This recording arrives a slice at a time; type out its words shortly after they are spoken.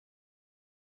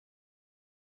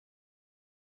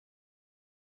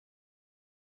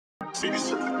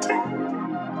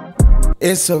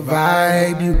It's a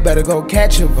vibe, you better go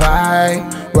catch a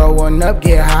vibe. Roll one up,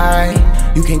 get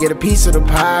high, you can get a piece of the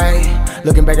pie.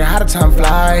 Looking back at how the time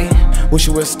fly, wish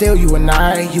it was still you and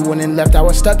I. You went and left, I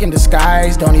was stuck in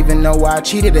disguise. Don't even know why I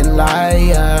cheated and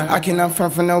lied. I cannot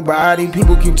front for nobody,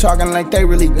 people keep talking like they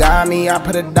really got me. I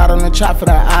put a dot on the chop for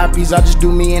the eyepiece, I just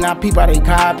do me and I peep how they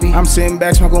copy. I'm sitting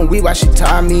back smoking weed while she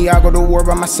taught me. I go to war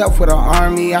by myself with an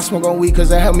army. I smoke on weed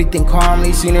cause it helped me think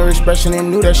calmly. Seen her expression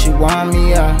and knew that she want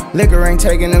me. Liquor ain't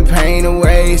taking the pain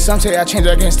away. Some say I change,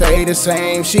 I can't stay the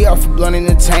same. She off for blunt in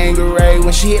the Tanqueray.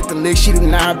 When she hit the lick, she do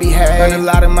not behave. Learned a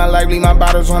lot in my life, leave my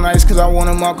bottles on ice cause I want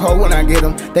them all cold when I get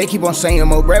them. They keep on saying,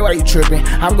 Mo Bray, why you tripping?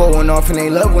 I'm going off and they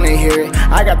love when they hear it.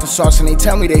 I got the sauce and they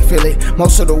tell me they feel it.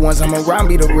 Most of the ones I'm around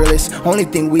be the realest. Only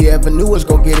thing we ever knew was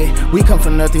go get it. We come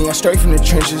from nothing and straight from the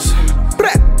trenches.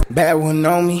 Bad one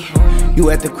on me.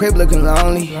 You at the crib looking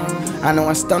lonely. I know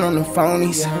I stun on the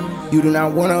phonies. You do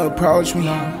not wanna approach me.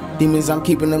 Demons, I'm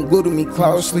keeping them glued to me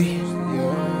closely.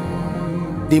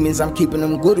 Demons, I'm keeping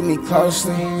them glued to me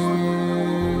closely.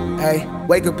 Hey,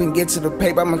 wake up and get to the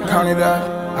paper, I'ma count it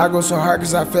up. I go so hard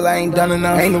cause I feel I ain't done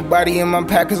enough. Ain't nobody in my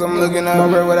pack cause I'm looking up.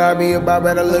 Where what I be about,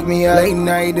 better look me up. Late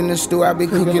night in the stew, I be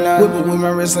cooking up. Whip it with my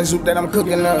wrist like soup that I'm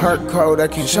cooking up. Heart cold, I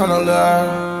can't show no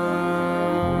love.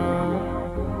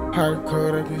 Heart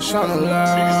cold, I can't show no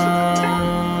love.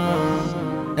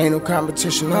 Ain't no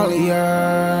competition, only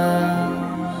us.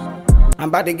 I'm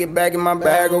about to get back in my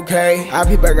bag, okay? I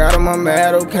peep back out of my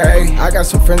mad, okay? I got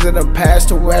some friends that have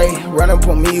passed away. Run up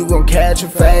on me, you gon' catch a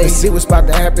fade. See what's about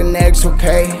to happen next,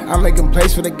 okay? I'm making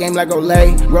plays for the game like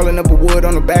Olay. Rolling up a wood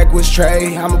on the backwoods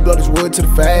tray. I'ma blow this wood to the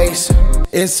face.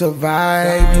 It's a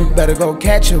vibe, you better go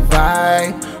catch a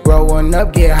vibe. Roll one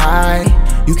up, get high,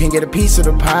 you can get a piece of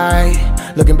the pie.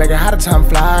 Looking back at how the time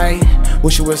fly,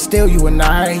 wish it was still you and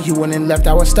I. You went and left,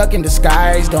 I was stuck in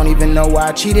disguise. Don't even know why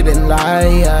I cheated and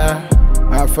lied.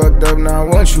 I fucked up, now I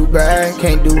want you back.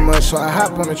 Can't do much, so I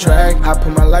hop on the track. I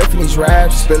put my life in these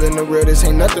raps. Spilling the real, this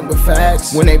ain't nothing but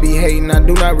facts. When they be hating, I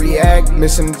do not react.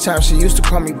 Missing the time, she used to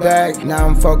call me back. Now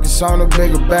I'm focused on a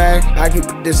bigger bag. I keep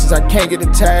the distance, I can't get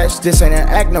attached. This ain't an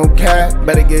act, no cap.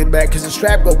 Better get it back, cause the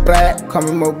strap go black. Call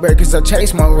me Mo Bray, cause I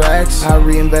chase my racks. I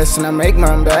reinvest and I make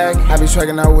mine back. I be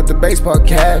striking out with the baseball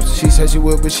caps. She said she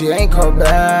would, but she ain't called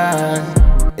back.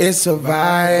 It's a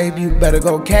vibe, you better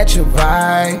go catch a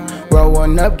vibe. Roll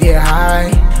one up, get high,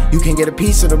 you can get a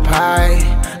piece of the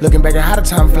pie. Looking back at how the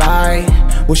time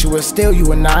fly, wish it was still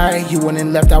you and I. You went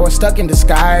and left, I was stuck in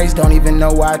disguise. Don't even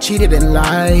know why I cheated and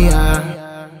lied.